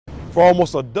For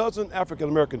almost a dozen African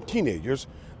American teenagers,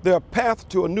 their path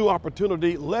to a new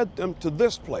opportunity led them to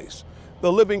this place,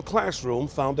 the Living Classroom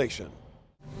Foundation.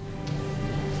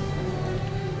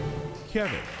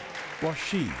 Kevin,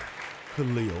 Rashid,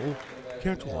 Khalil,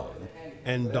 Kentuan,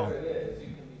 and Donald,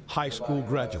 high school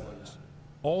graduates,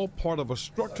 all part of a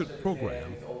structured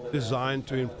program designed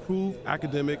to improve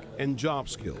academic and job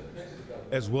skills,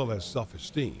 as well as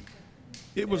self-esteem.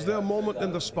 It was their moment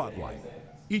in the spotlight.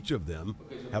 Each of them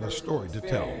had a story to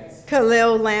tell.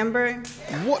 Khalil Lambert.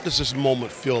 What does this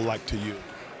moment feel like to you?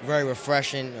 Very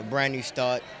refreshing, a brand new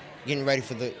start, getting ready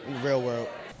for the real world.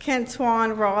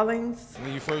 Kentuan Rawlings.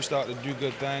 When you first start to do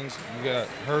good things, you got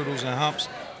hurdles and humps,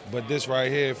 but this right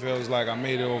here feels like I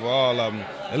made it over all of them,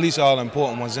 at least all the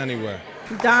important ones anyway.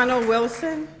 Donald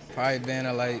Wilson. Probably been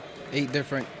at like 8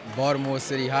 different Baltimore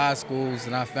City high schools,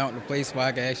 and I found a place where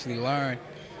I could actually learn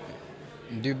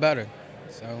and do better.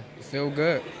 So it feels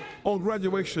good. On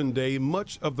graduation day,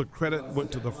 much of the credit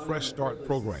went to the Fresh Start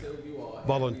program,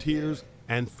 volunteers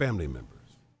and family members.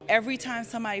 Every time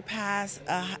somebody passes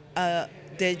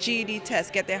their GED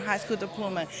test, get their high school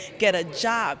diploma, get a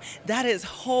job, that is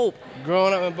hope.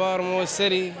 Growing up in Baltimore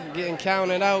City, getting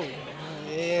counted out,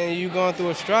 and you going through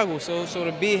a struggle, so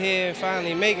to be here and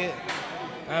finally make it,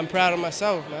 I'm proud of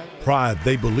myself, man. Pride,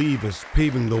 they believe, is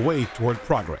paving the way toward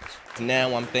progress.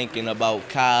 Now I'm thinking about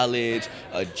college,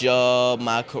 a job,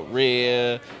 my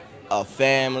career, a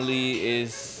family.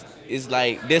 Is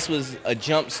like this was a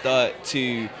jump start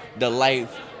to the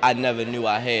life I never knew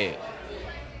I had.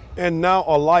 And now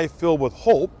a life filled with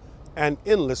hope and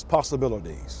endless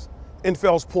possibilities. In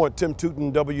Fells Point, Tim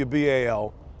Tootin,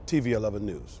 WBAL-TV 11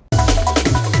 News.